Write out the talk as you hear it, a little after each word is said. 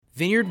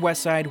Vineyard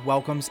Westside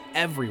welcomes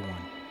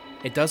everyone.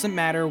 It doesn't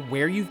matter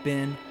where you've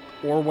been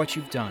or what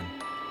you've done.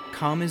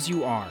 Come as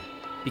you are,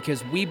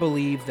 because we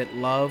believe that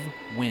love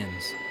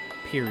wins.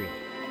 Period.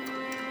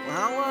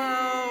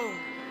 Well,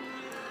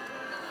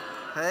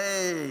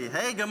 hello.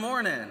 Hey, good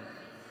morning.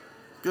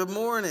 Good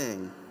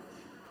morning.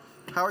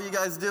 How are you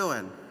guys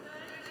doing?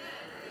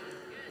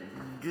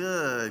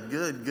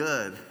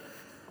 Good.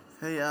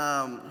 Hey,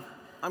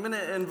 I'm going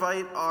to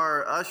invite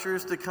our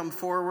ushers to come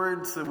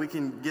forward so we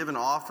can give an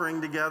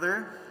offering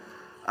together.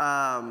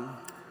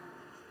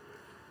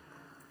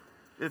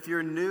 If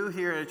you're new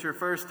here and it's your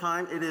first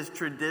time, it is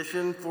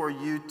tradition for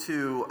you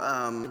to,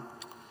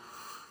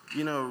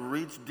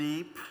 reach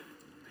deep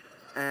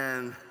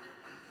and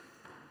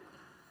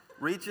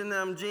reach in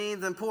them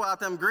jeans and pull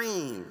out them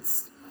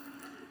greens.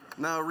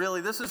 No,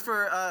 really, this is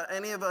for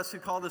any of us who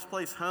call this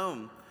place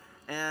home.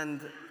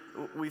 And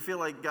we feel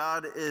like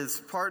God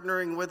is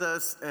partnering with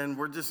us, and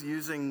we're just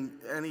using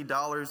any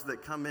dollars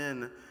that come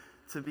in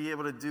to be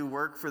able to do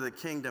work for the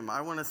kingdom. I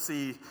want to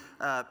see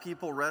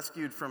people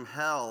rescued from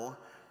hell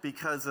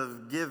because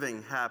of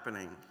giving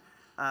happening.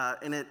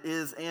 And it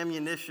is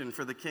ammunition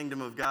for the kingdom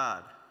of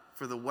God,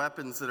 for the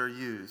weapons that are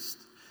used.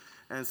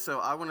 And so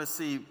I want to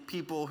see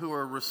people who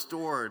are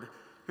restored,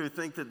 who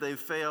think that they've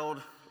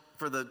failed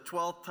for the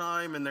 12th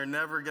time and they're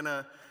never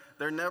gonna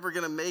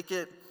make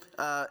it.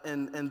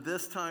 And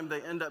this time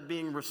they end up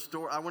being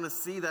restored. I want to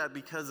see that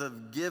because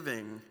of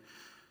giving.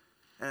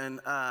 And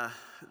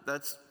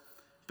that's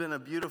been a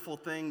beautiful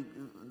thing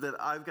that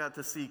I've got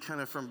to see kind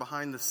of from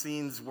behind the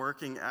scenes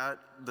working at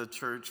the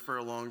church for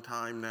a long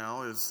time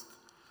now, is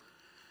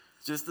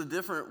just the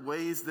different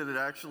ways that it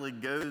actually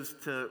goes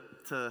to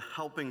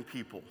helping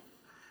people.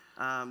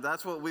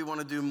 That's what we want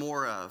to do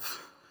more of.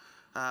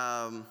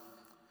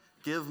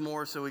 Give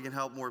more so we can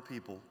help more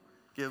people.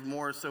 Give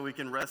more so we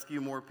can rescue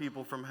more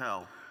people from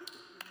hell.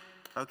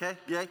 Okay?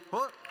 Yay?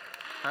 Whoop.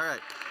 All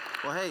right.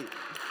 Well, hey,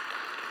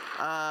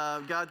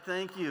 God,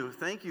 thank you.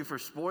 Thank you for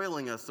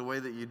spoiling us the way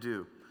that you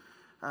do.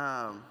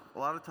 A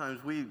lot of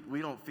times we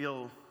don't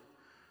feel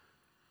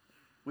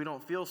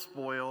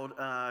spoiled.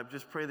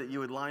 Just pray that you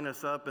would line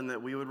us up and that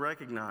we would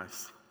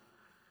recognize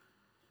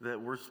that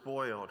we're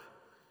spoiled.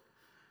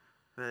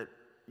 That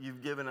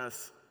you've given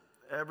us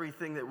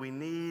everything that we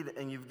need,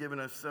 and you've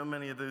given us so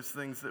many of those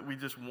things that we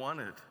just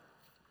wanted.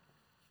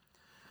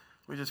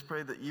 We just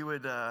pray that you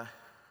would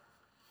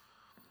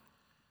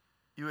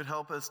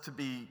help us to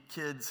be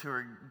kids who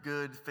are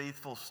good,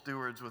 faithful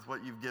stewards with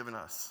what you've given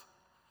us.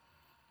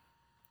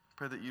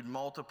 Pray that you'd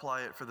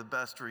multiply it for the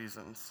best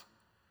reasons.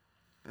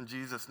 In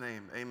Jesus'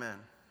 name, amen.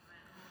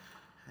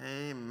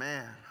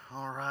 Amen.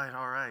 All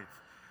right.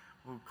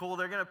 Well, cool.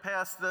 They're going to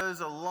pass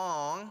those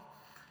along.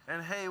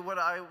 And hey, what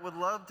I would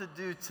love to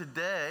do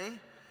today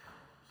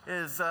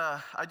is I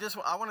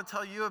want to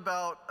tell you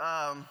about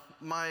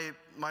my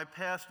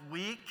past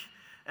week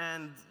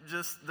and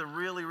just the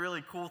really,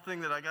 really cool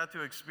thing that I got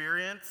to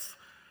experience.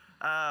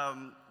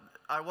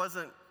 I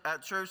wasn't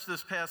at church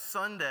this past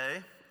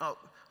Sunday. Oh,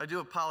 I do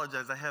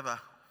apologize. I have a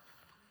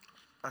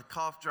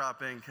cough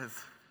dropping because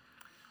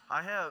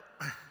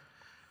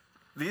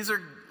these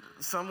are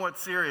somewhat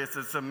serious.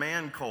 It's a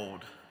man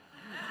cold.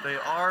 They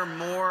are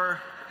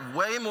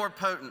way more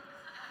potent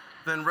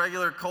than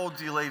regular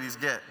colds you ladies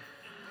get.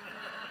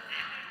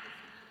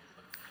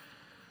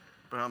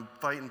 But I'm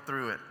fighting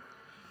through it.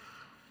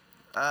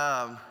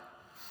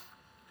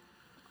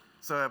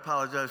 So I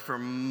apologize for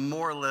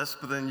more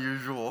lisp than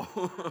usual.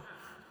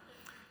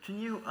 Can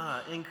you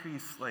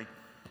increase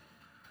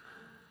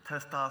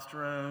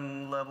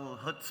testosterone level,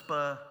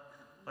 chutzpah,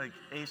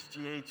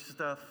 HGH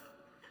stuff?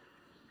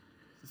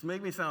 Just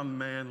make me sound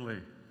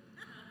manly.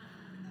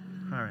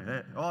 All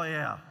right. Oh,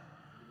 yeah.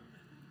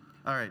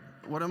 All right.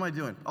 What am I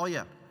doing? Oh,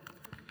 yeah.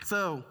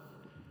 So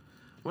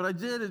what I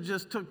did is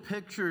just took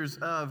pictures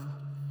of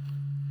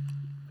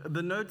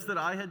the notes that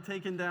I had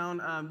taken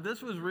down.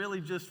 This was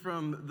really just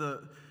from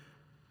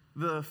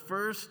the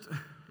first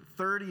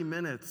 30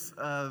 minutes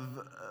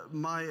of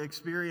my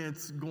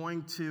experience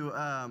going to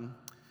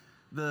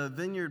the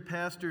Vineyard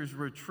Pastors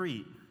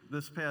Retreat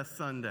this past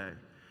Sunday.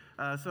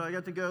 So I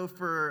got to go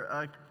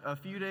for a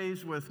few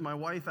days with my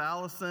wife,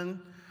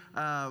 Allison.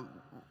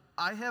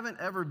 I haven't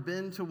ever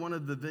been to one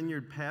of the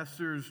Vineyard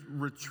Pastors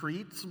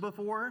retreats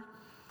before.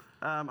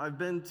 I've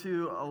been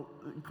to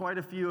quite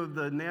a few of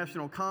the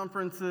national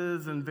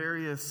conferences and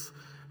various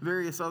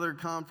other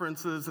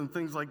conferences and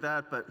things like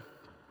that, but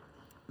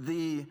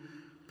the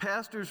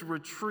Pastors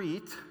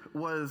Retreat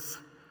was,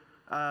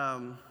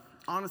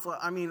 honestly,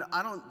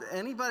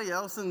 anybody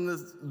else in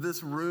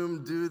this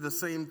room do the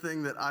same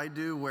thing that I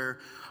do where,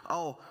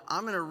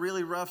 I'm in a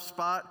really rough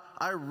spot.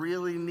 I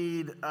really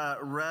need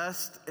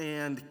rest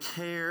and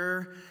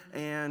care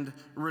and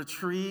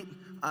retreat.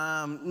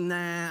 I'm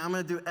going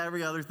to do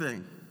every other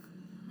thing.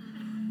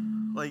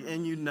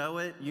 And you know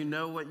it. You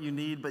know what you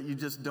need, but you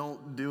just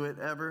don't do it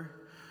ever.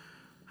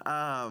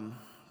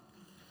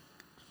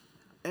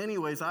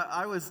 Anyways,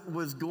 I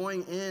was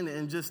going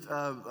in just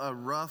a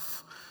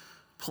rough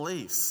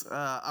place.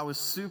 I was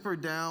super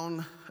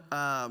down.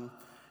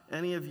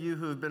 Any of you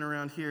who have been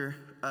around here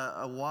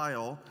a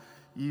while,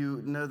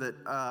 you know that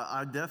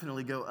I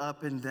definitely go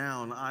up and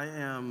down. I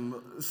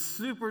am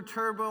super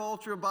turbo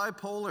ultra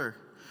bipolar.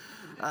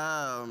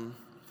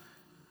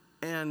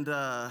 And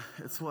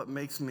it's what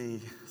makes me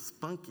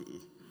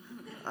spunky.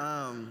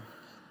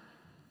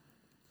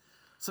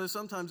 So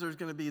sometimes there's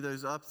going to be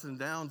those ups and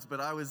downs, but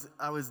I was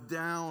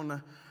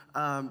down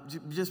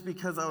just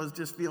because I was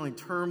just feeling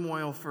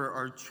turmoil for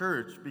our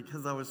church,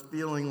 because I was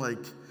feeling like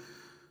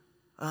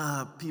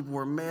people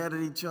were mad at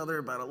each other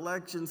about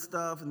election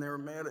stuff, and they were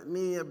mad at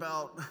me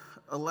about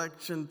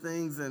election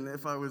things, and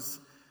if I was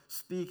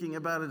speaking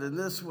about it in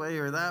this way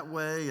or that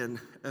way, and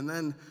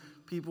then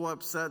people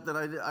upset that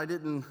I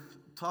didn't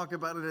talk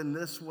about it in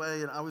this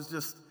way, and I was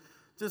just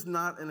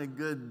not in a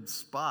good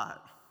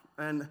spot.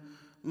 And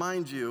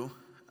mind you,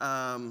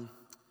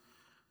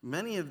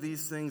 many of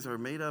these things are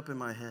made up in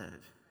my head.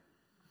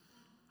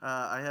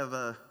 I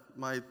have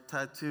my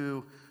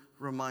tattoo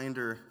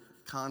reminder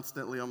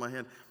constantly on my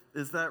hand.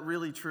 Is that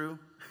really true?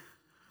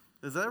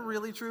 Is that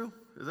really true?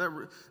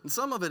 And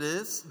some of it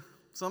is.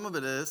 Some of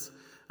it is.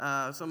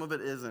 Some of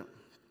it isn't.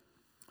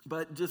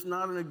 But just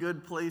not in a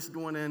good place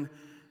going in.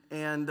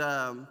 And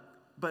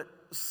but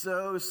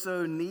so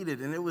needed.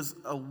 And it was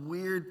a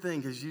weird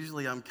thing, because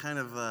usually I'm kind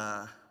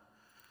of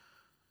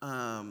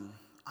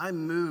I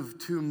move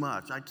too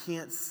much. I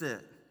can't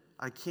sit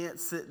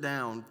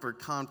down for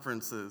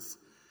conferences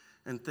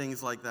and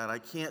things like that. I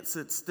can't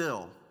sit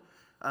still.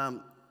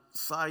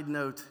 Side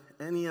note,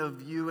 any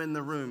of you in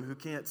the room who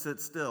can't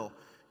sit still,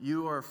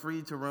 you are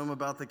free to roam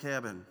about the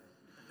cabin.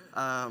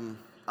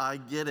 I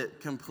get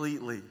it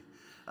completely.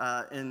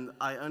 And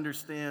I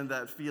understand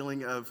that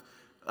feeling of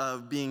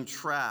being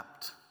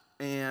trapped.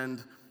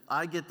 And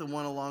I get the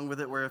one along with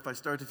it where if I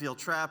start to feel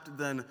trapped,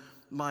 then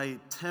my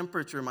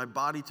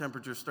body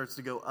temperature starts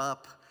to go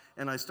up,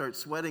 and I start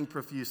sweating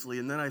profusely.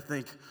 And then I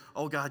think,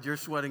 oh God, you're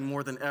sweating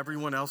more than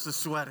everyone else is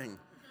sweating.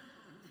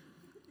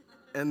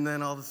 And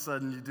then all of a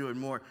sudden you do it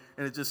more,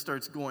 and it just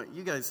starts going.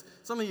 You guys,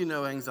 some of you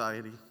know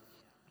anxiety.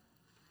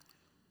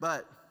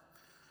 But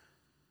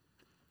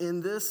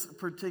in this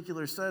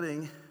particular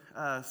setting,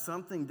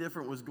 something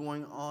different was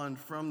going on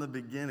from the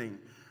beginning.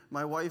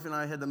 My wife and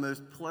I had the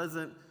most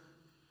pleasant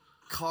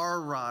car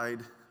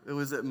ride. It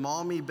was at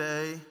Maumee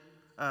Bay.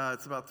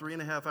 It's about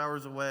 3.5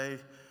 hours away,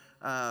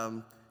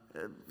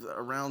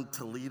 around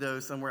Toledo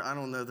somewhere. I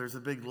don't know. There's a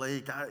big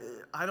lake.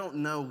 I don't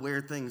know where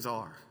things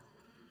are.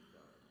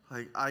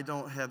 Like, I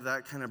don't have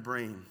that kind of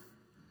brain.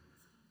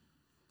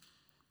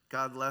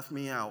 God left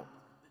me out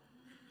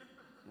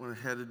when it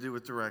had to do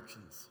with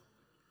directions.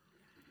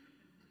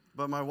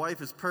 But my wife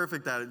is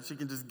perfect at it. She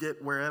can just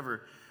get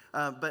wherever.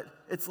 But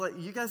it's like,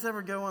 you guys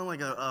ever go on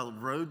like a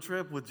road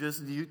trip with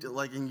just you,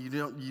 like, and you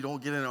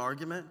don't get in an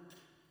argument?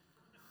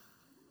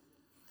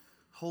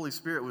 Holy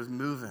Spirit was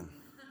moving.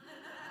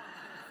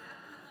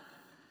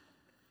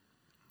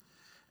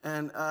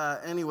 And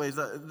anyways,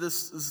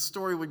 this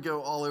story would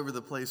go all over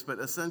the place, but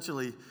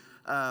essentially,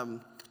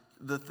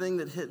 the thing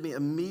that hit me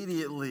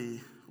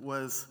immediately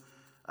was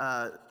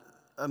a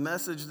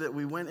message that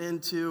we went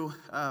into.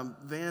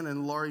 Van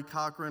and Laurie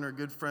Cochran are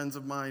good friends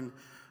of mine.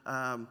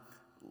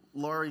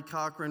 Laurie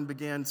Cochran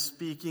began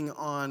speaking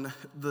on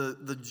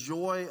the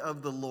joy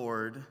of the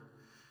Lord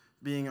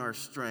being our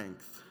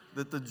strength,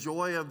 that the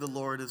joy of the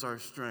Lord is our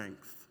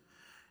strength,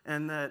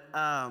 and that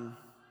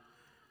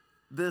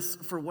this,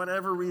 for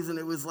whatever reason,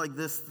 it was like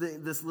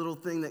this little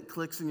thing that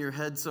clicks in your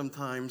head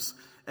sometimes.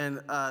 And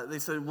they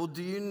said, well,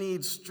 do you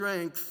need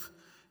strength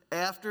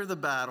after the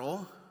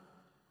battle,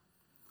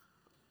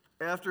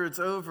 after it's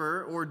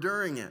over, or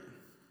during it?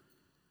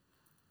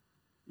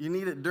 You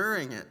need it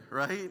during it,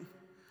 right?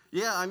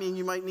 Yeah, I mean,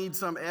 you might need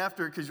some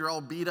after because you're all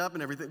beat up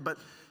and everything, but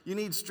you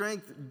need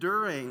strength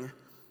during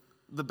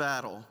the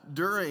battle,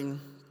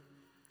 during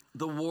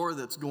the war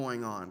that's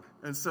going on.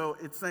 And so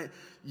it's saying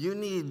you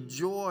need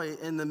joy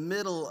in the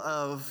middle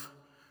of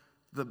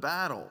the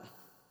battle.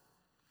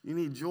 You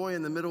need joy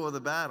in the middle of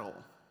the battle.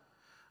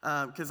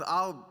 Because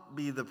I'll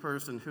be the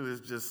person who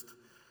is just,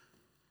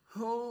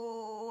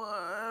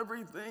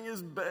 everything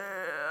is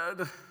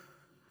bad.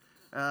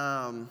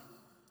 Now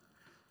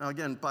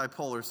again,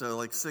 bipolar, so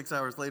like 6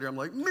 hours later, I'm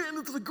like, man,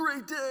 it's a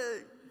great day.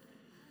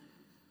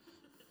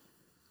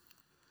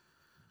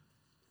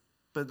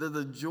 But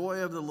the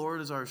joy of the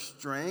Lord is our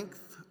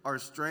strength. Our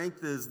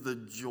strength is the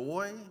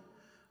joy.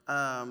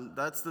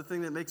 That's the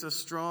thing that makes us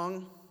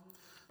strong.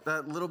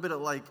 That little bit of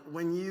like,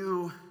 when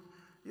you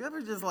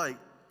ever just like,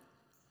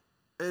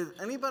 is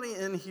anybody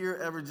in here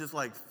ever just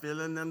like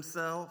feeling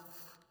themselves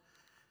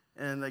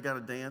and they got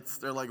to dance?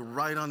 They're like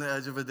right on the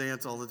edge of a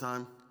dance all the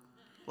time.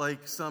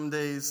 Like some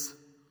days,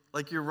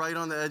 like you're right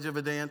on the edge of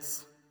a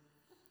dance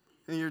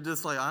and you're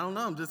just like, I don't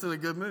know, I'm just in a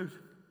good mood.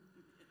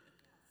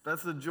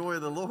 That's the joy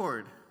of the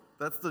Lord.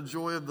 That's the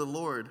joy of the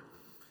Lord.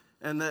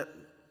 And that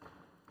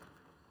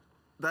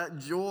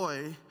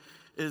joy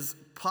is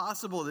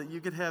possible that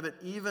you could have it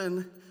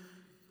even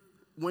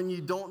when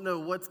you don't know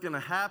what's going to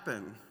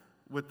happen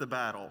with the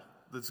battle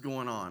that's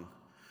going on.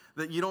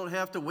 That you don't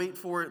have to wait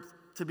for it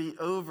to be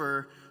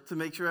over to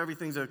make sure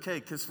everything's okay.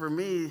 Because for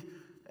me,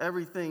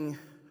 everything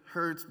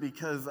hurts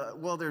because,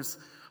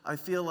 I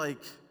feel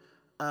like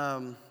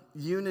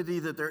unity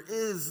that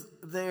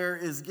there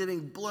is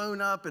getting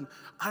blown up, and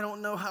I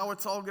don't know how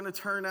it's all going to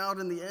turn out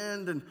in the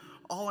end. And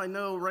all I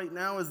know right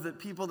now is that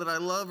people that I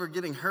love are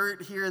getting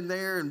hurt here and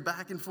there and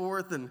back and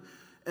forth, and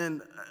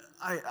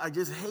I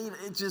just hate it.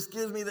 It just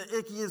gives me the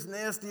ickiest,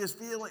 nastiest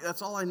feeling.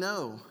 That's all I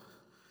know.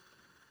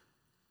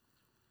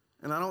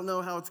 And I don't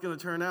know how it's going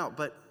to turn out,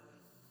 but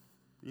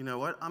you know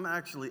what? I'm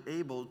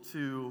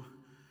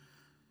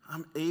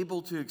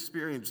able to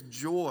experience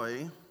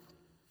joy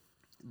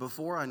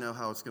before I know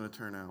how it's going to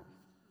turn out.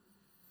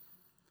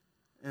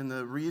 And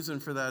the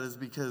reason for that is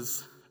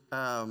because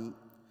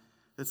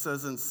it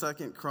says in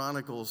 2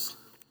 Chronicles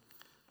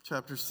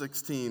chapter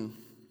 16,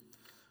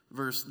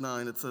 verse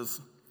 9, it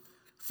says,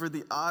 "For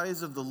the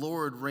eyes of the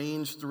Lord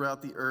range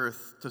throughout the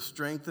earth to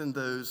strengthen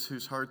those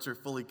whose hearts are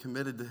fully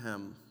committed to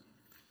him."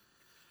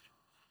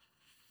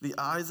 The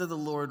eyes of the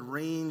Lord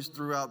range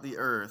throughout the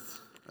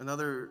earth.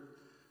 Another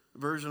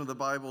version of the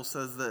Bible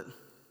says that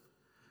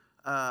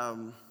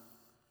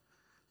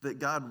that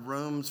God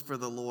roams for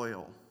the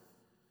loyal.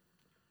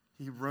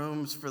 He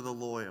roams for the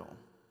loyal.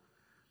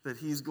 That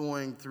he's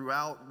going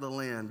throughout the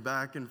land,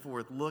 back and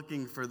forth,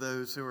 looking for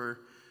those who are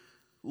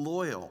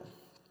loyal.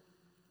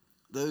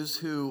 Those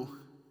who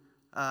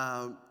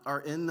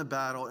are in the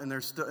battle and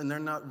they're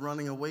not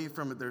running away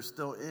from it. They're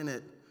still in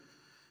it.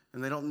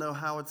 And they don't know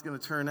how it's going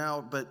to turn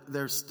out, but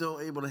they're still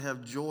able to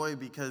have joy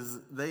because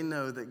they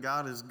know that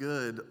God is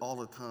good all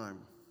the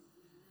time.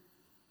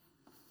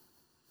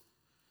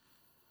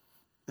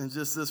 And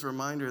just this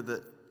reminder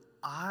that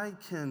I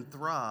can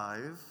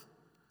thrive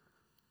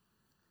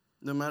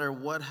no matter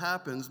what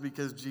happens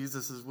because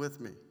Jesus is with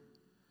me.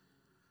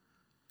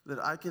 That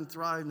I can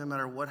thrive no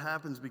matter what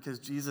happens because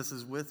Jesus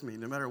is with me,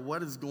 no matter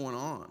what is going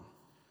on.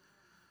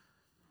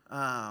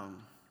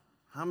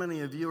 How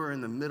many of you are in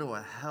the middle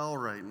of hell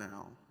right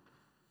now?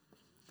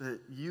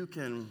 That you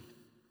can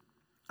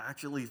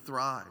actually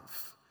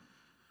thrive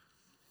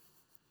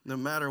no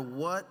matter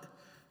what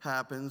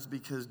happens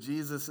because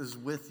Jesus is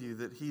with you,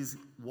 that he's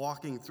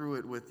walking through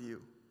it with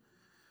you,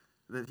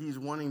 that he's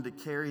wanting to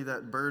carry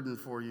that burden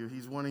for you.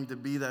 He's wanting to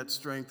be that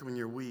strength when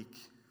you're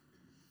weak.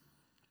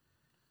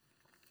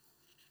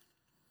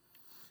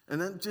 And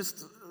then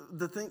this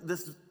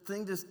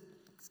thing just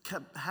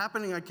kept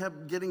happening. I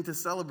kept getting to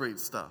celebrate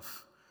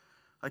stuff.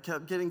 And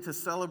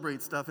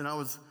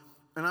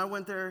I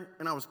went there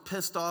and I was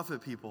pissed off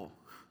at people.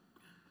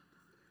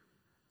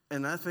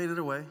 And that faded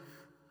away.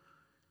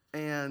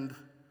 And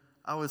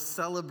I was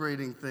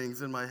celebrating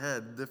things in my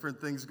head, different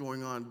things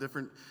going on,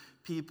 different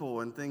people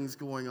and things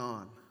going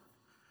on.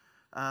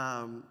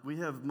 We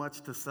have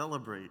much to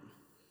celebrate.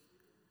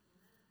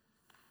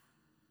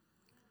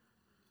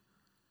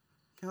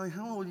 Kelly,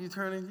 how old are you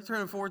turning? You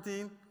turning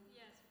 14?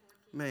 Yes,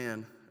 14.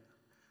 Man,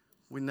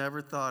 we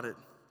never thought it.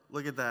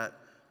 Look at that.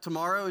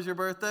 Tomorrow is your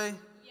birthday?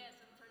 Yes,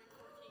 I'm turning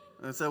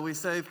 14. And so we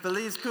say,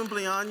 Feliz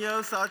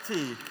cumpleaños a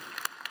ti.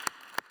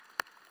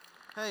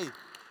 Hey,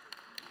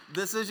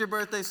 this is your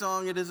birthday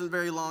song. It isn't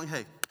very long.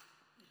 Hey.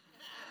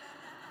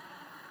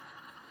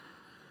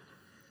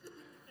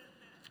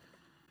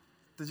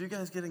 Did you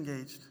guys get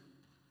engaged?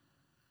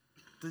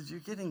 Did you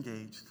get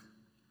engaged?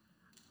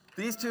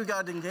 These two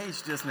got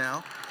engaged just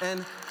now.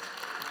 And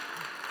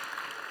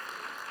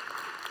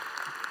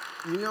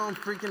you know I'm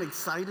freaking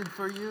excited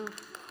for you.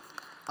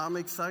 I'm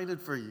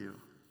excited for you.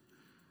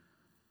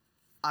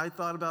 I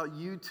thought about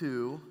you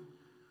two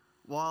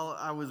while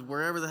I was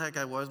wherever the heck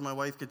I was. My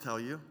wife could tell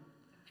you.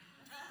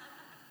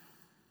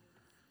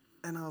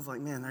 And I was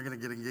like, man, they're going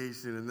to get engaged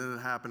soon. And then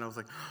it happened. I was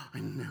like, oh, I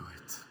knew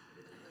it.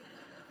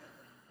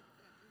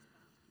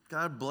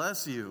 God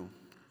bless you.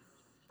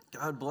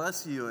 God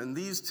bless you. And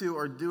these two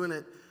are doing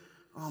it.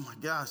 Oh my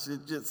gosh,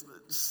 it's just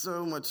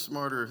so much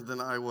smarter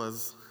than I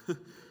was.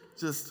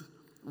 Just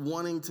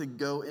wanting to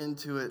go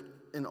into it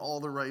in all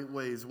the right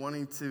ways,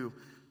 wanting to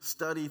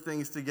study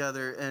things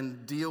together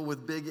and deal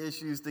with big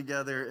issues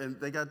together. And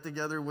they got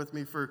together with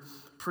me for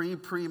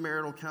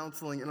premarital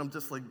counseling. And I'm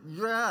just like,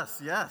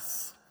 yes.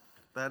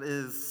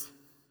 That's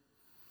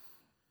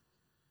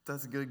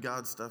good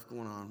God stuff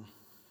going on.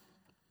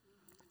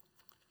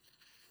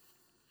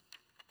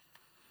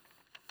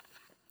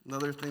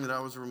 Another thing that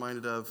I was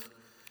reminded of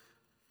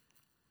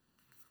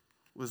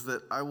was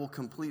that I will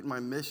complete my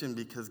mission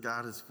because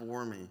God is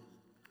for me.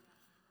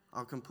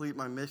 I'll complete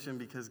my mission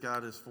because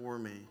God is for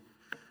me.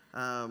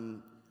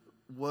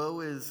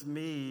 Woe is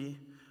me,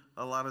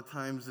 a lot of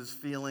times is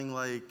feeling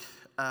like,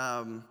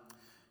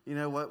 you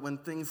know what, when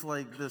things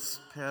like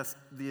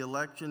the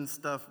election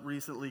stuff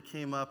recently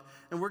came up,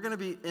 and we're going to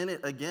be in it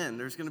again.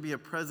 There's going to be a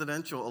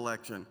presidential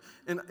election.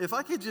 And if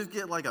I could just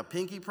get like a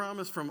pinky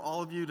promise from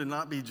all of you to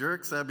not be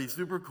jerks, that'd be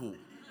super cool.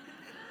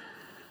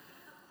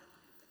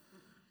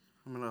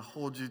 I'm going to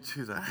hold you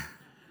to that.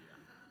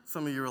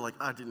 Some of you are like,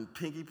 I didn't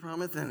pinky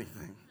promise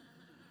anything.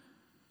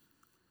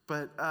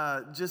 But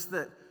just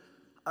that,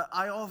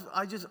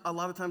 I just a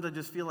lot of times I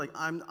just feel like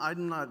I'm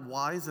not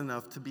wise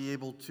enough to be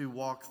able to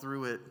walk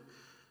through it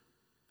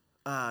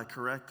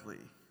correctly.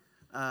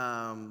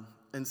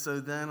 And so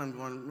then I'm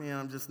going, man,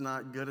 I'm just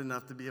not good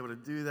enough to be able to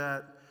do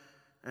that.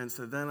 And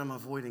so then I'm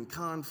avoiding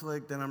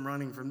conflict. Then I'm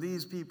running from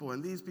these people,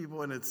 and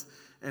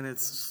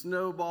it's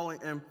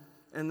snowballing.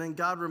 And then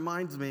God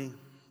reminds me,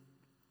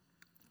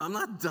 I'm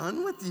not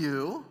done with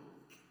you.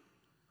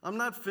 I'm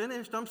not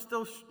finished.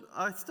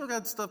 I still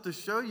got stuff to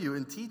show you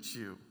and teach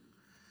you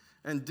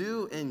and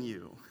do in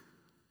you.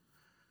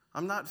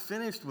 I'm not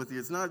finished with you.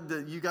 It's not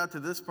that you got to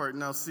this part,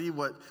 now see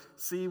what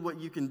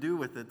you can do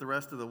with it the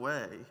rest of the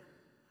way.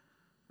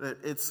 That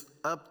it's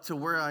up to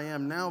where I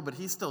am now, but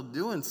he's still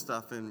doing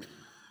stuff in me.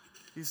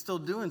 He's still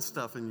doing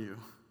stuff in you.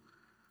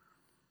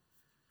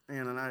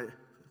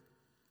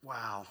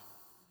 Wow.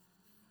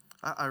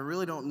 I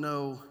really don't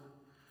know.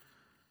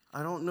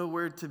 I don't know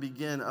where to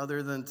begin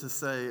other than to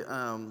say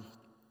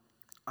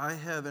I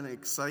have an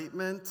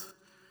excitement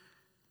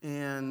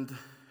and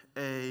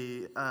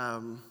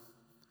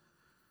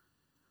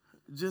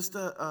just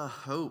a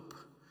hope,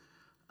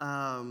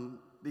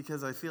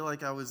 because I feel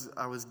like I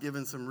was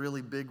given some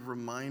really big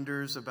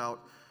reminders about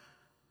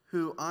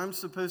who I'm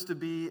supposed to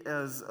be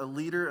as a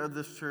leader of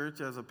this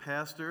church, as a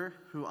pastor,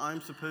 who I'm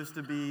supposed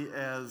to be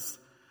as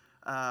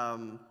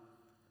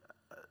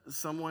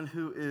someone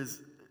who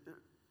is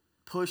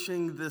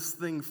pushing this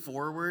thing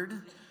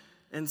forward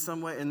in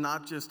some way, and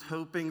not just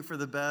hoping for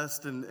the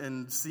best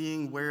and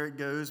seeing where it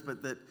goes,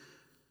 but that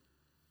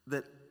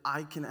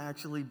I can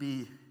actually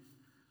be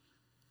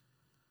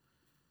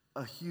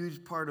a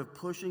huge part of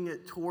pushing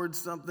it towards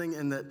something,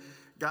 and that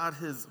God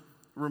has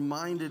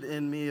reminded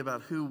in me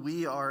about who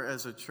we are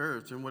as a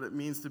church and what it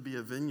means to be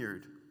a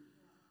vineyard.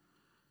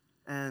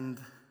 And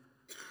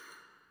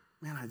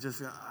man,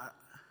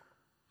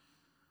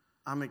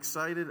 I'm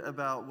excited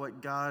about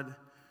what God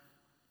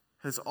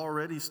has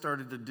already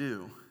started to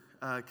do,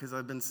 because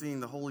I've been seeing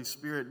the Holy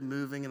Spirit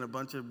moving in a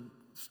bunch of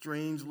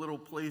strange little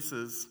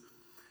places,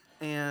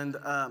 and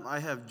I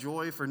have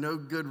joy for no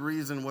good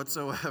reason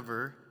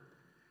whatsoever.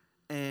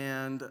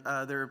 And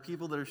there are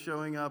people that are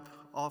showing up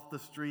off the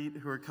street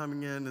who are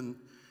coming in,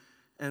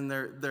 and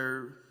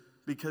they're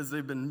because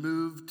they've been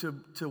moved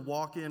to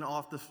walk in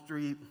off the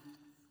street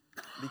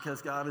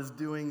because God is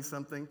doing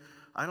something.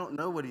 I don't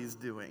know what he's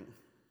doing.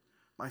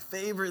 My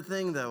favorite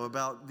thing, though,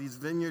 about these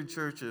vineyard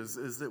churches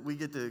is that we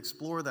get to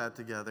explore that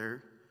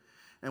together,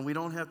 and we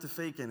don't have to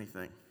fake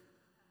anything.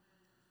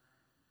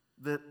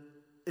 That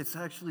it's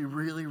actually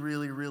really,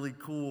 really, really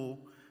cool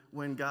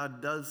when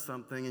God does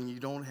something and you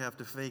don't have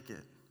to fake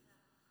it.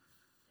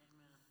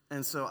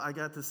 And so I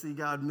got to see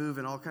God move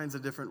in all kinds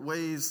of different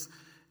ways,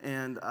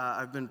 and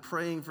I've been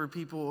praying for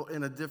people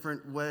in a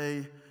different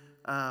way.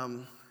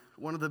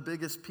 One of the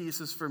biggest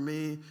pieces for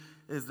me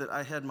is that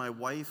I had my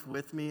wife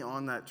with me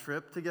on that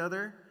trip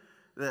together,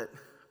 that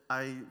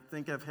I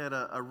think I've had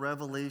a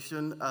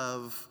revelation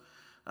of,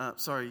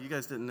 sorry, you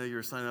guys didn't know you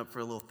were signing up for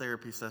a little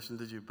therapy session,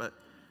 did you? But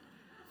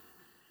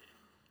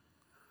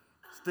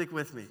stick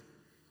with me.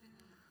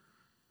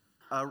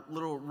 A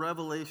little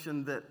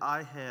revelation that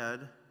I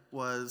had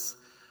was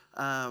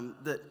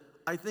that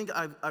I think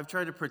I've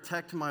tried to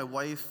protect my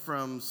wife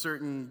from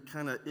certain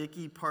kind of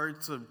icky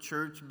parts of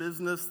church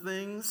business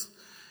things,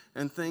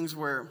 and things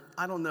where,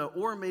 I don't know,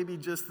 or maybe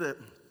just that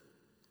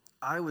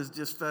I was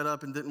just fed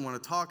up and didn't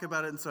want to talk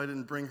about it, and so I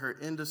didn't bring her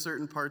into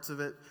certain parts of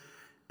it.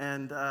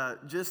 And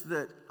just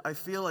that I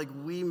feel like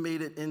we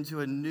made it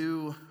into a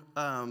new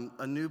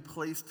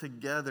place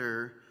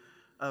together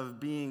of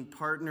being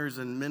partners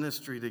in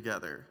ministry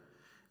together.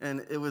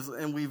 And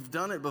we've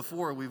done it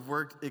before. We've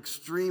worked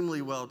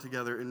extremely well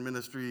together in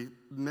ministry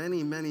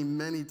many, many,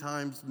 many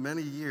times,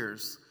 many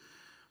years.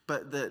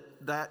 But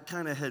that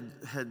kind of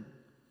had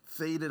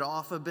faded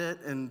off a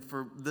bit, and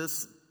for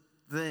this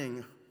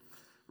thing,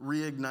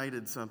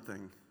 reignited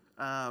something.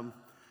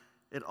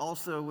 It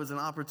also was an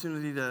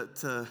opportunity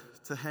to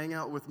hang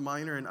out with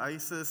Minor and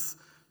Isis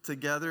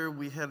together.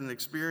 We had an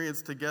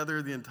experience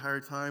together the entire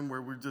time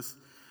where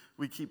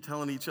we keep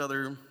telling each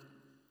other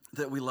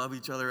that we love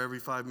each other every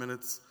 5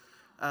 minutes.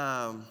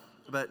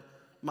 But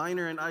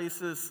Minor and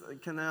Isis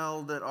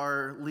Canal that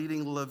are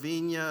leading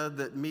Lavinia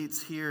that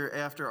meets here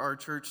after our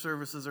church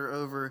services are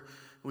over.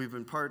 We've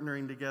been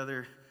partnering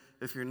together.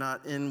 If you're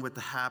not in with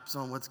the haps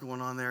on what's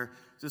going on there,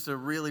 just a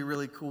really,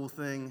 really cool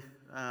thing.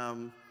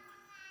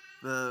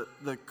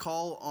 The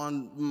call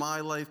on my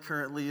life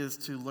currently is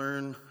to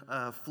learn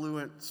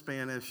fluent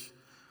Spanish.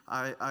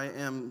 I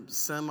am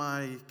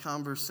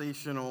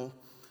semi-conversational,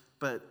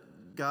 but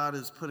God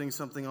is putting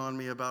something on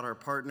me about our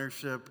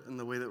partnership and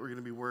the way that we're going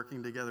to be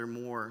working together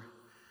more.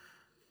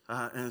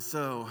 And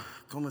so,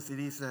 ¿cómo se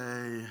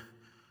dice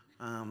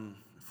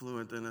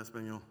fluent in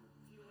español?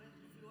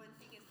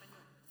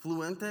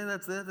 Fluente,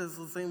 that's it? That's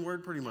the same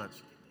word pretty much.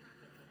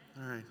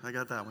 All right, I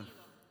got that one.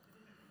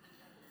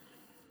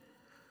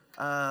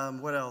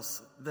 What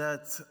else?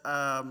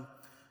 I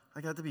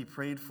got to be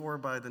prayed for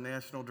by the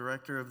national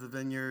director of the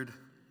Vineyard.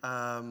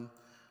 I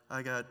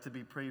got to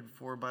be prayed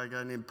for by a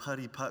guy named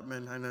Putty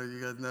Putman. I know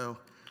you guys know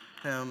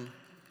him.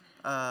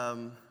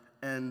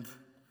 And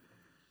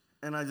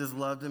I just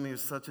loved him. He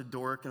was such a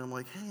dork. And I'm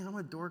like, hey, I'm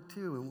a dork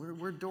too. And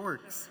we're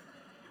dorks.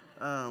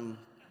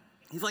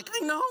 He's like, I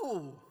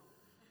know.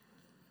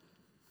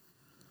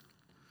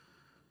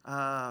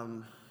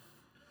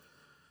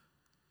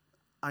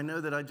 I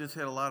know that I just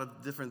had a lot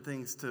of different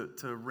things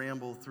to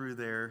ramble through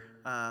there,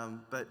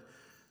 but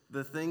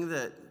the thing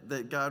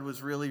that God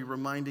was really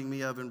reminding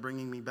me of and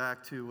bringing me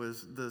back to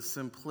was the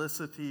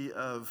simplicity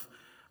of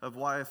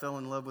why I fell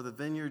in love with a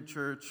Vineyard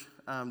Church,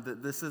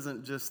 that this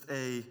isn't just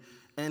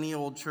any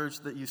old church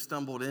that you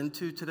stumbled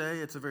into today.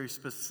 It's a very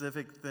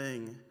specific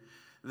thing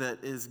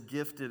that is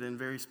gifted in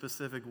very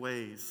specific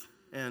ways.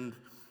 And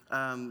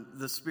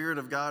the Spirit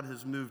of God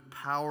has moved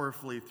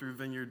powerfully through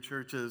Vineyard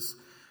churches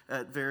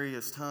at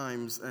various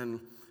times. And,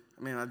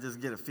 man, I just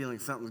get a feeling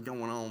something's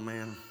going on,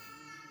 man.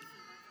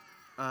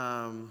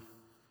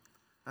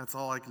 That's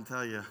all I can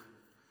tell you.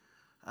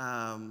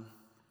 And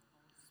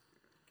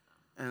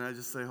I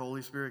just say,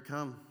 Holy Spirit,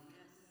 come.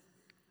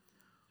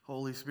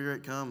 Holy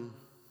Spirit, come.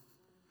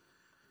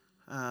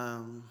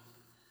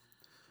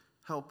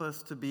 Help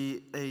us to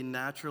be a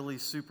naturally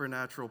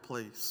supernatural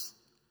place,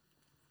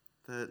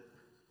 that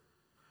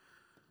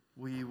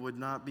we would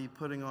not be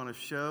putting on a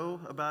show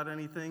about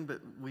anything,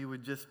 but we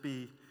would just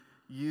be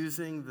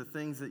using the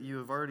things that you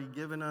have already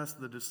given us,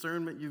 the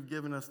discernment you've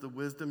given us, the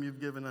wisdom you've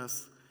given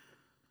us,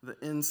 the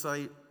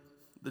insight,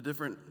 the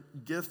different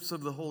gifts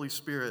of the Holy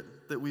Spirit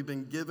that we've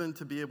been given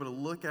to be able to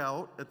look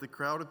out at the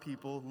crowd of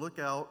people, look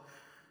out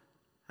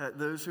at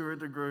those who are at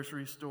the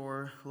grocery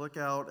store, look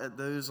out at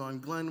those on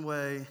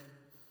Glenway,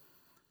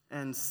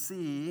 and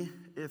see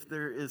if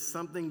there is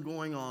something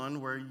going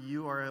on where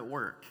you are at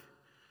work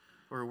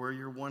or where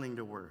you're wanting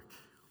to work.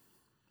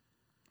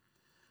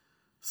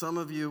 Some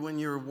of you, when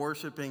you're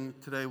worshiping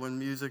today, when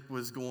music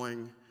was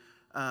going,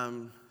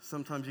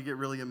 sometimes you get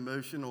really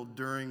emotional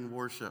during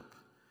worship.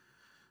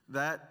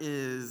 That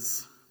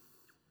is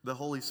the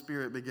Holy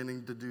Spirit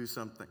beginning to do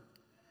something.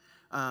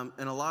 And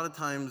a lot of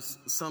times,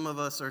 some of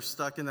us are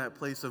stuck in that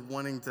place of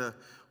wanting to,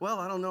 well,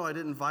 I don't know, I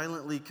didn't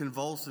violently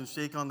convulse and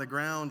shake on the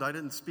ground. I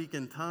didn't speak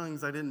in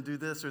tongues. I didn't do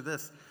this or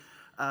this.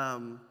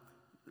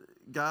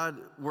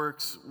 God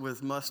works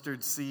with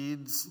mustard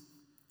seeds,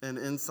 and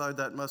inside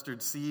that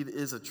mustard seed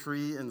is a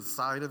tree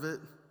inside of it.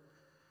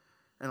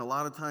 And a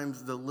lot of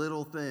times, the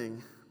little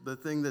thing, the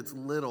thing that's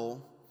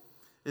little,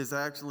 is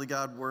actually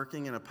God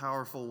working in a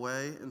powerful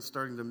way and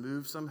starting to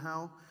move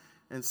somehow.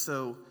 And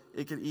so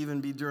it could even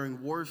be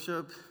during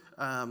worship.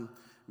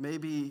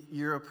 Maybe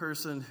you're a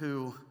person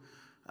who,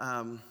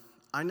 I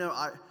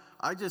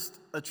just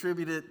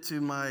attribute it to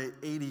my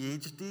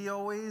ADHD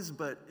always,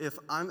 but if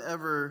I'm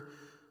ever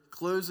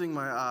closing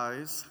my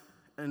eyes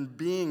and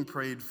being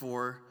prayed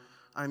for,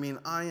 I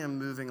am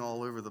moving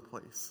all over the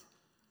place.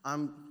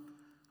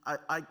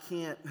 I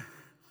can't,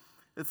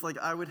 it's like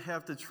I would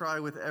have to try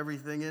with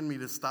everything in me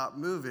to stop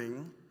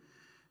moving.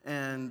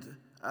 And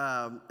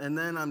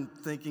then I'm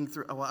thinking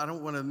through, well, I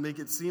don't want to make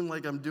it seem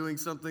like I'm doing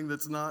something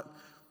that's not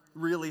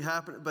really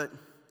happening. But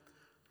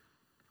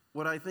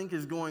what I think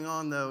is going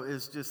on, though,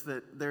 is just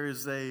that there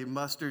is a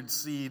mustard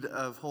seed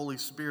of Holy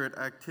Spirit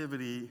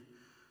activity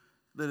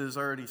that has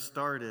already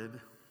started.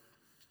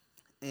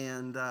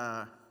 And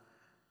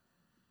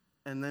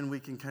then we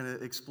can kind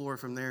of explore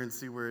from there and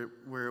see where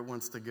it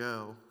wants to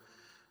go.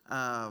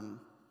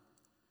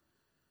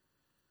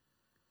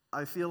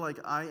 I feel like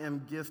I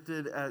am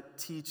gifted at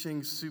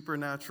teaching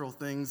supernatural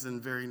things in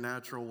very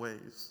natural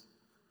ways.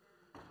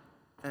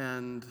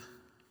 And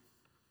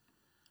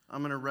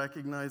I'm going to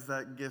recognize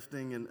that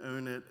gifting and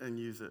own it and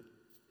use it.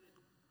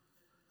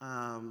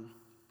 Because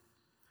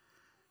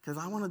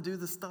I want to do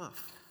the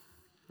stuff,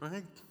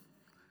 right?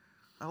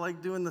 I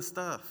like doing the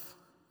stuff.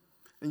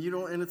 And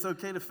it's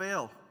okay to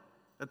fail.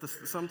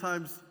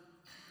 Sometimes,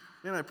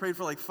 I prayed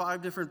for like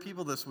 5 different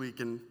people this week,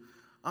 and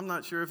I'm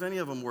not sure if any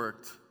of them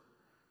worked.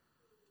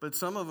 But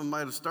some of them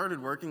might have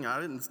started working. I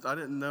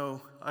didn't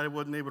know. I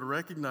wasn't able to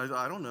recognize.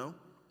 I don't know.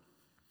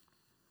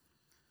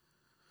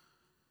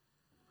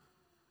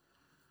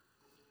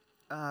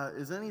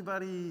 Is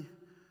anybody?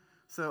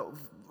 So,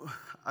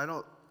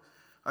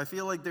 I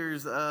feel like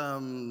there's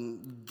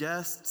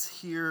guests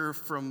here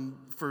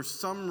for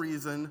some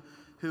reason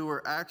who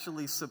are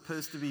actually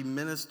supposed to be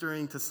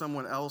ministering to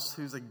someone else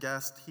who's a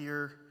guest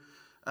here.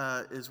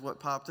 Is what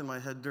popped in my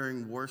head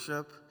during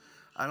worship.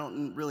 I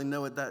don't really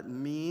know what that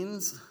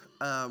means.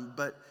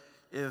 But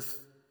if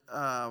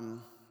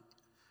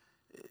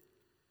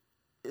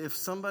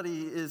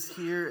somebody is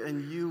here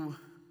and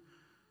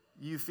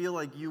you feel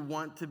like you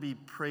want to be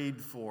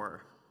prayed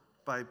for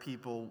by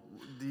people,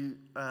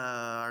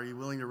 are you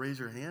willing to raise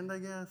your hand, I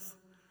guess?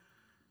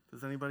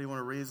 Does anybody want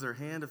to raise their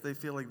hand if they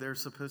feel like they're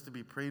supposed to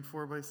be prayed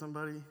for by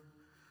somebody?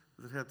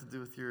 Does it have to do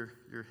with your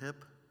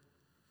hip?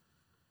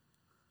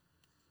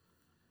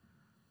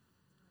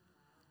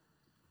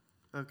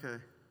 Okay.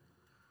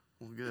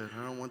 Well, good.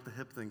 I don't want the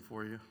hip thing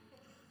for you.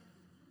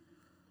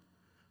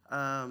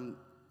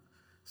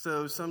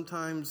 So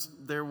sometimes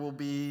there will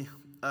be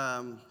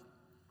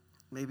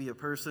maybe a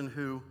person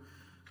who,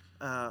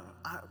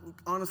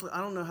 honestly,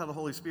 I don't know how the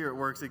Holy Spirit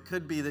works. It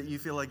could be that you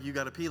feel like you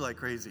got to pee like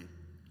crazy,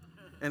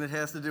 and it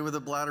has to do with a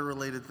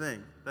bladder-related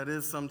thing. That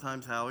is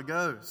sometimes how it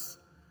goes.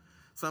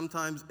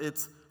 Sometimes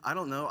it's, I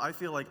don't know, I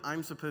feel like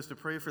I'm supposed to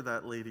pray for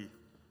that lady.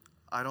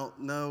 I don't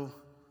know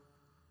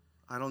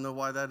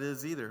why that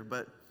is either,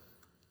 but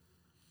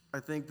I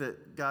think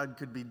that God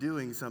could be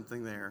doing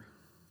something there.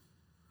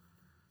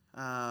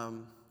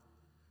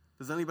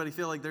 Does anybody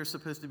feel like they're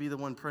supposed to be the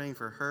one praying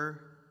for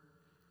her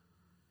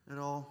at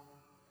all?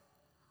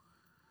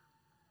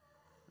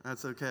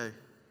 That's okay.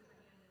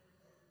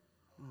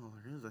 Oh,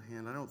 there is a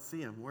hand. I don't see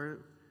him. Where?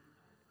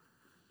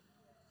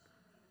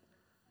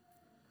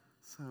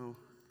 So,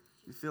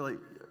 you feel like,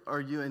 are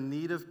you in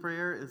need of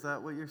prayer? Is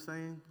that what you're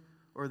saying?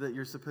 Or that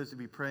you're supposed to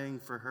be praying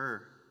for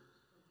her?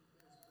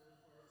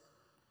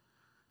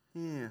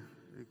 Yeah,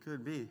 it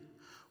could be.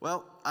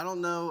 Well, I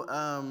don't know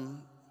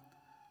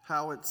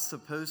how it's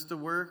supposed to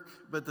work,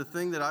 but the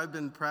thing that I've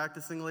been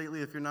practicing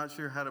lately, if you're not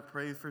sure how to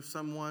pray for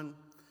someone,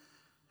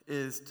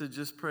 is to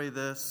just pray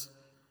this.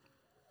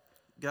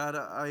 God,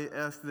 I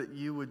ask that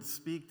you would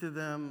speak to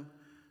them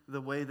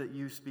the way that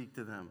you speak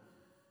to them.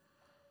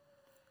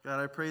 God,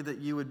 I pray that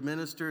you would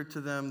minister to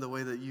them the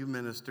way that you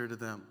minister to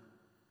them.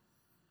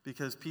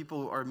 Because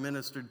people are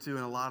ministered to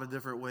in a lot of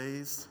different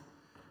ways,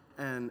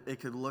 and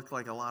it could look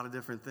like a lot of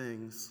different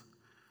things.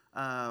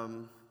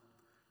 There's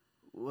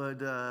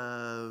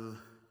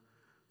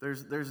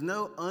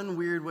no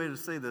unweird way to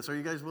say this. Are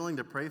you guys willing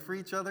to pray for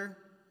each other?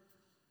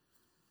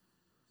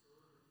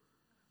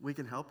 We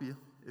can help you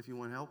if you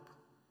want help.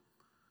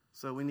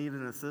 So we need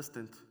an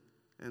assistant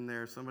in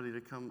there, somebody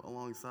to come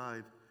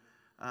alongside.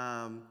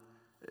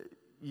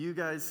 You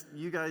guys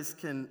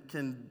can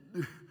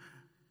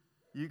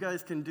you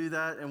guys can do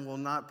that, and we'll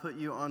not put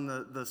you on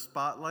the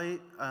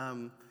spotlight.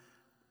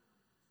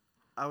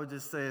 I would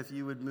just say if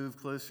you would move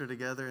closer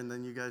together, and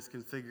then you guys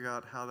can figure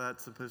out how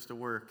that's supposed to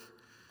work.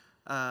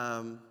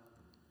 And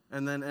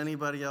then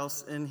anybody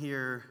else in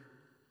here,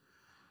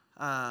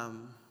 I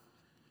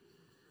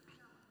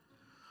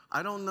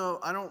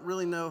don't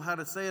really know how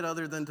to say it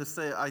other than to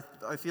say I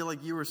feel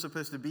like you were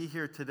supposed to be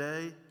here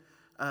today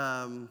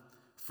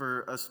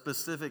for a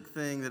specific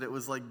thing, that it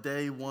was like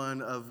day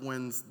one of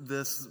when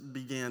this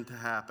began to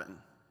happen.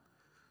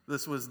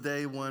 This was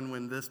day one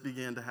when this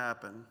began to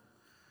happen.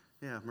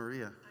 Yeah,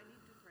 Maria. I need to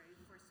pray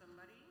for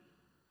somebody.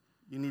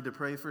 You need to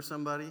pray for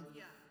somebody?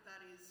 Yeah,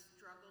 that is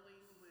struggling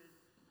with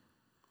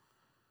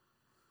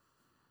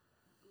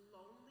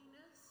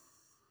loneliness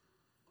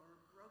or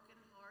broken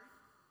heart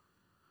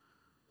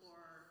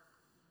or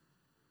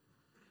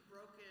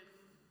broken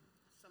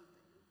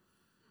something.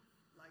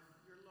 Like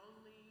you're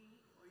lonely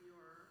or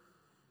you're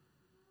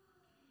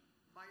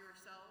by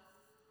yourself,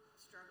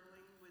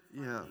 struggling with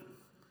Yeah. finding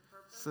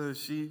purpose. So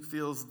she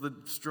feels the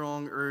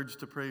strong urge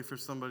to pray for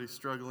somebody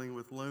struggling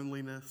with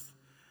loneliness.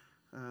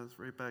 It's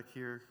right back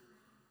here.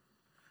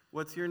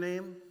 What's your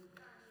name?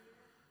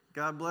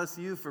 God bless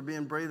you for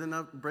being brave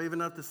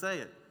enough to say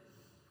it.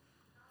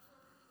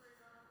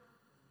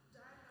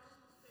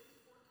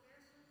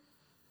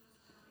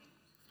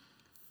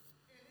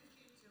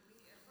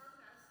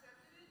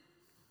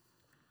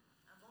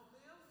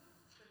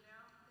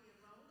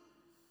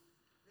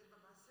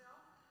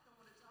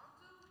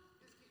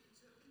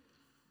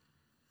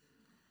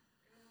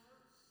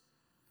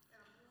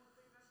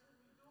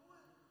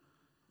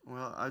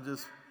 Well,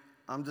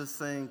 I'm just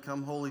saying,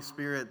 come Holy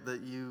Spirit,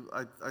 that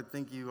I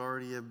think you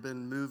already have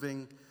been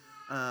moving.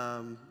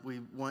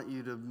 We want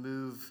you to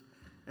move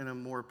in a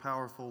more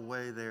powerful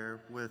way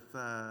there with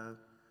those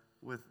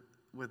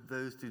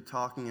two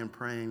talking and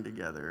praying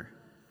together.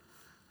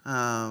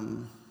 That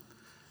thing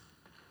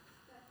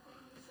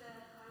you said, I just had a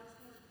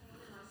pain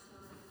in my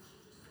stomach, and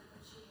she just said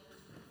that she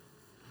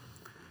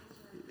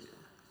is.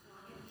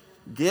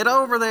 Get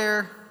over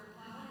there.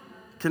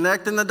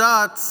 Connecting the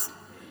dots.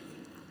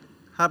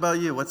 How about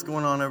you? What's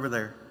going on over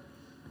there?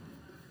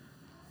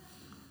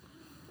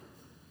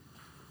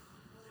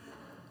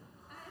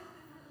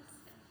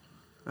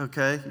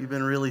 Okay, you've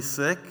been really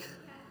sick? Yes,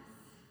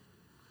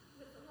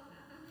 with a lot of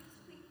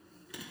unexplained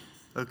things,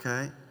 Okay. a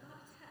lot of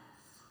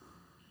tests.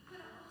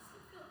 But I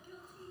also feel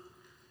guilty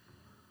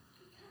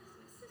because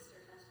my sister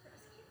has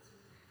breast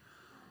cancer.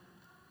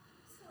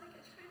 So I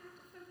try not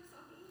to focus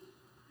on me.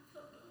 I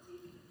feel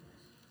guilty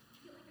because I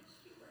feel like I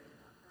should be worried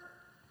about her.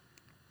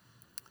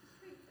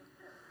 Praying for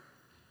her.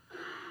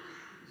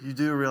 You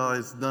do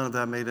realize none of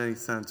that made any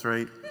sense,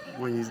 right?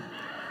 When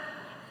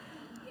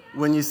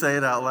you say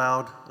it out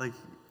loud, like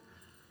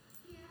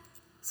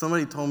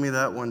somebody told me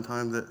that one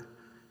time, that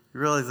you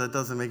realize that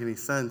doesn't make any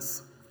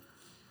sense,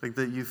 like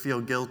that you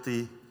feel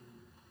guilty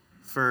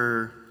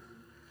for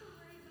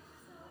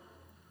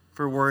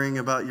worrying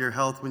about your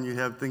health when you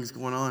have things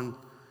going on.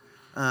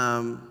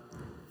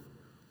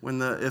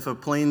 If a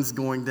plane's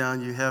going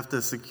down, you have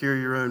to secure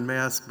your own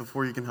mask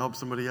before you can help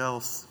somebody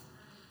else.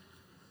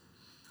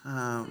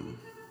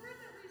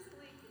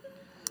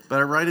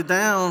 Better write it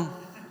down.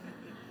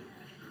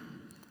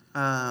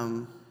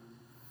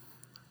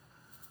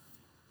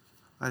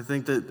 I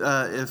think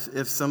that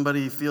if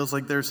somebody feels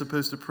like they're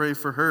supposed to pray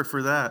for her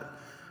for that,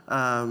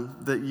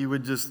 that you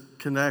would just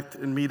connect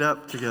and meet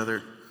up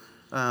together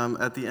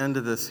at the end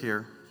of this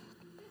here.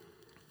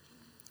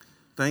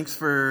 Thanks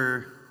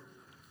for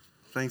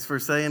Thanks for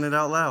saying it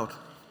out loud.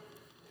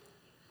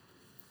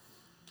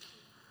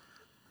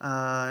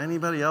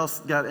 Anybody else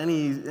got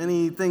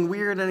anything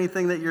weird?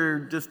 Anything that you're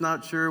just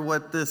not sure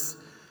what this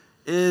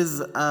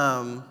is?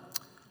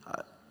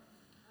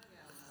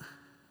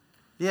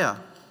 Yeah.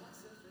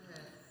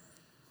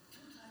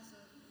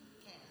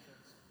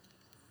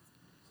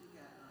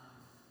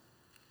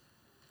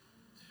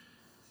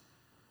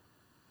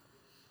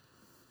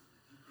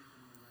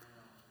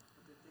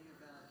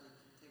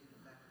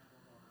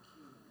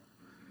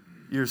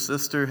 Your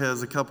sister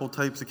has a couple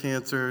types of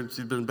cancer, and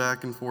she's been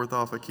back and forth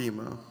off of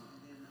chemo.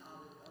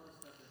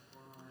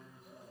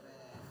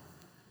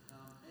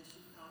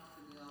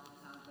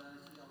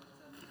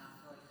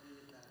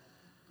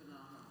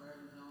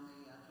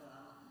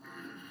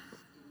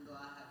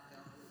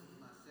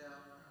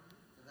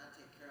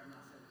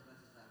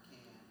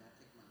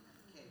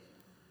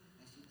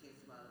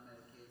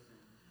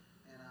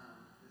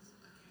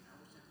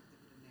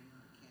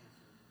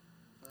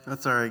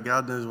 That's all right.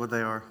 God knows what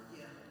they are.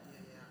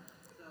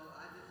 So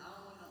I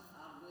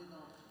really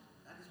don't,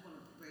 I just want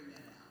to bring that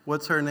out.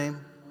 What's her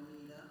name?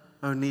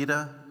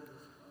 Onita. And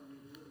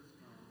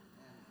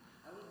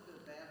I wouldn't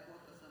feel bad for her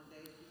because some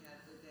days she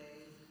has good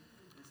days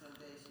and some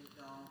days she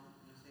don't. You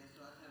know what I'm saying?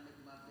 So I try to make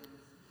it my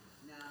business.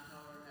 Now I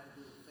tell her how to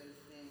do the face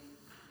thing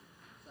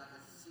so I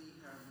can see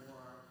her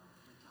more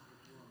than talking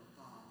to her on the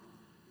phone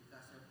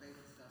because her face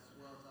and stuff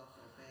swells up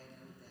so bad and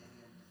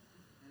everything.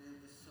 And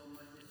then there's so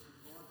much that she's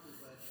going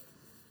through, but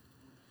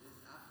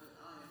I feel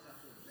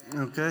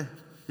bad. Okay.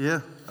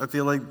 Yeah. I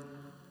feel like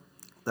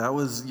that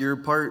was your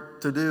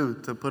part to do,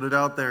 to put it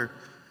out there,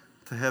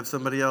 to have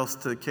somebody else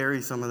to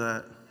carry some of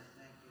that.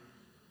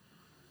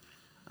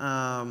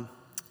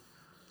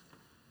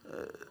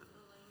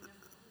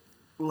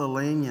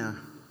 Lelania.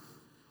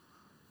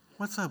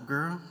 What's up,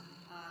 girl?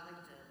 I'd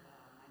like to,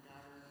 my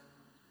daughter,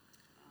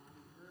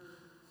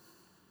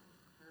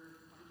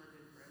 one of her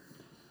good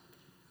friends,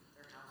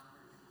 their house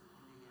burned down,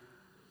 and they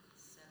have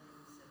 7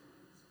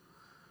 siblings.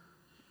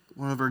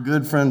 One of her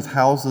good friends'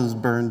 houses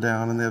burned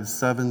down, and they have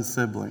 7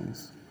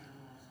 siblings.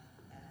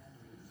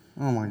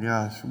 Oh my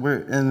gosh.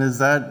 Where, and is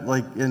that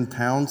like in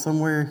town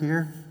somewhere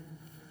here?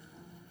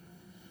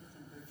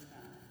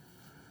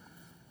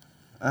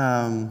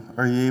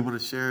 Are you able to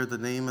share the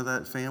name of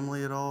that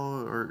family at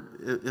all? Or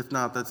if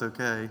not, that's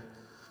okay.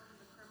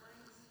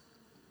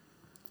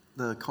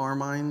 The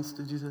Carmines,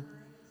 did you say?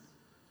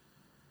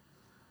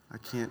 I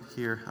can't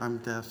hear. I'm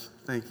deaf.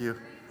 Thank you.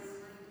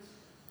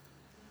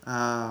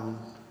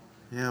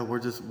 Yeah,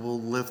 we'll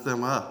lift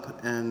them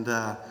up. And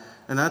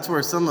that's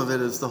where some of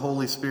it is the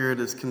Holy Spirit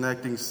is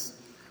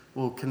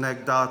will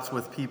connect dots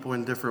with people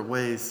in different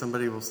ways.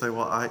 Somebody will say,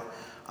 well,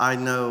 I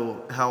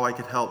know how I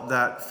could help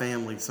that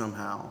family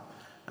somehow.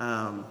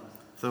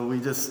 So we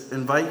just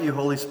invite you,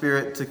 Holy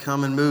Spirit, to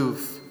come and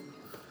move.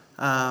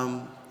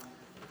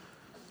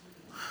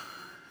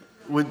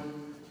 Would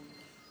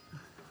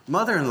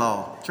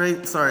mother-in-law,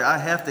 Trey, sorry, I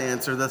have to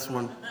answer this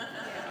one.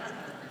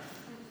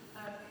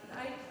 I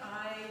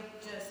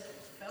just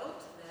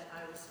felt that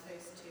I was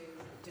supposed to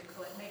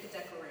make a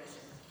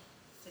declaration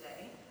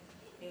today,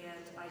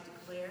 and I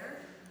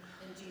declare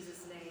in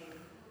Jesus' name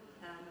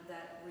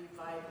that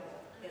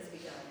revival has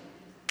begun.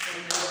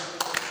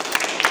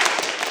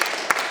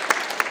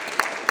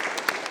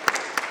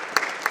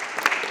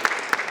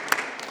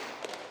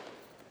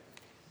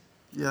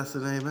 Yes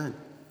and amen.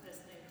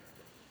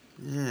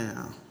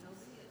 Yeah.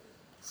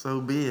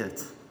 So be it.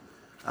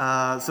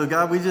 So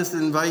God, we just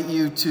invite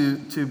you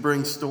to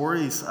bring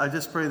stories. I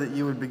just pray that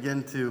you would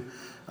begin to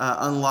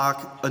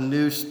unlock a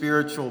new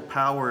spiritual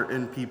power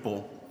in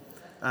people,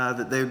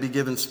 that they would be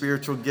given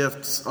spiritual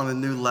gifts on a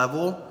new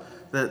level,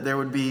 that there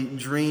would be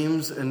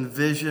dreams and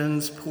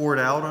visions poured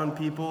out on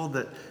people,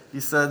 that you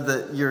said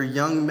that your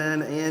young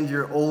men and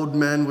your old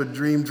men would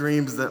dream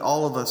dreams, that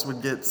all of us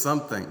would get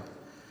something,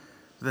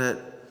 that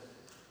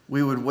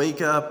we would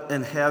wake up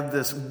and have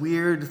this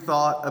weird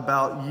thought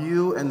about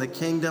you and the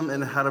kingdom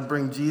and how to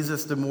bring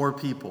Jesus to more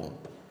people.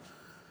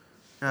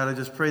 God, I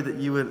just pray that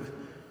you would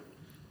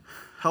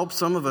help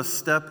some of us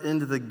step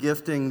into the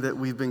gifting that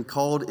we've been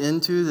called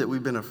into, that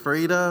we've been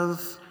afraid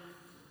of.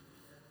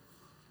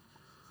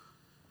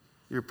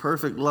 Your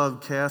perfect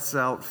love casts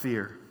out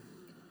fear.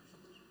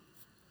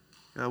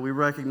 God, we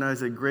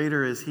recognize that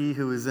greater is he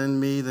who is in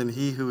me than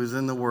he who is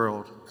in the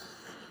world.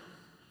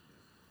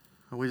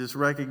 And we just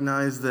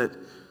recognize that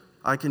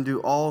I can do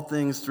all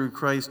things through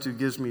Christ who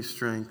gives me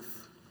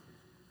strength.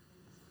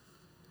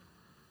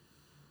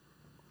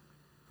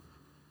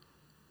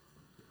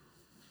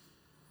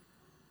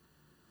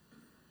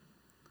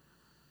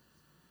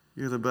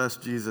 You're the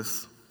best,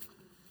 Jesus.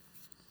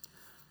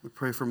 We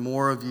pray for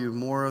more of you,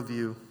 more of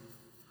you.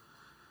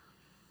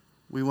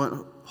 We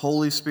want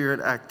Holy Spirit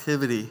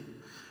activity.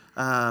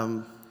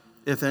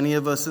 If any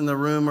of us in the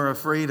room are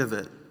afraid of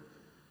it,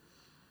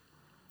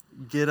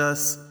 get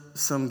us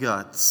some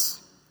guts.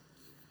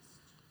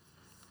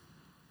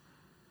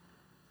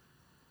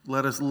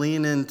 Let us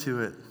lean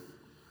into it.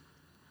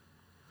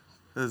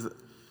 Because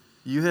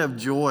you have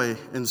joy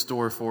in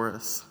store for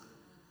us.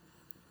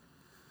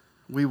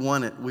 We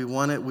want it. We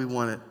want it. We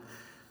want it.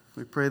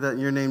 We pray that in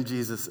your name,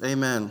 Jesus.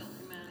 Amen.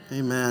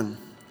 Amen.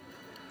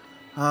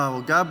 Oh,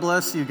 well, God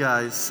bless you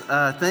guys.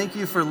 Thank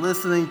you for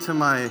listening to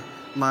my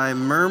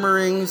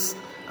murmurings.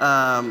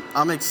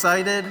 I'm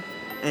excited.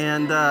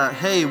 And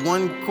hey,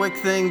 one quick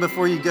thing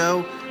before you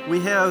go. We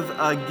have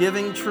a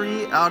giving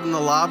tree out in the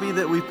lobby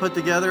that we've put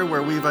together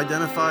where we've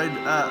identified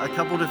a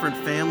couple different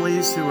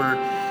families who are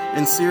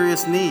in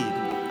serious need.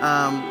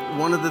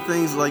 One of the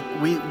things, like,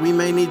 we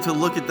may need to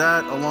look at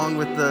that along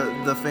with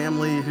the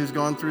family who's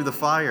gone through the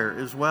fire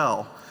as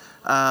well.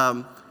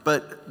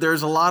 But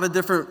there's a lot of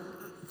different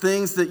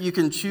things that you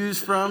can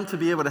choose from to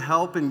be able to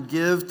help and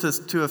give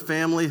to a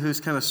family who's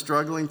kind of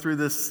struggling through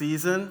this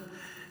season.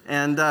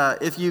 And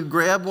if you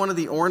grab one of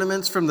the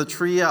ornaments from the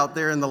tree out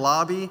there in the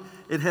lobby,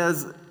 it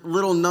has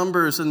little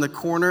numbers in the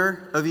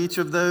corner of each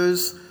of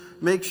those.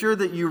 Make sure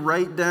that you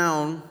write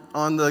down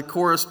on the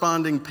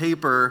corresponding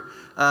paper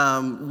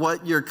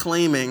what you're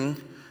claiming.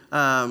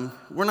 We're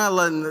not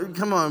letting,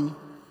 come on,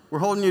 we're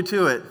holding you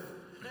to it.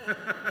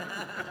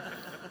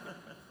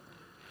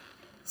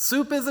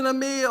 Soup isn't a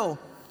meal.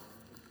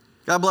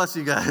 God bless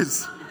you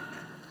guys.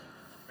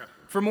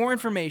 For more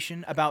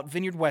information about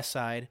Vineyard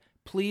Westside,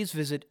 please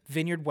visit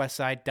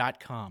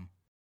vineyardwestside.com.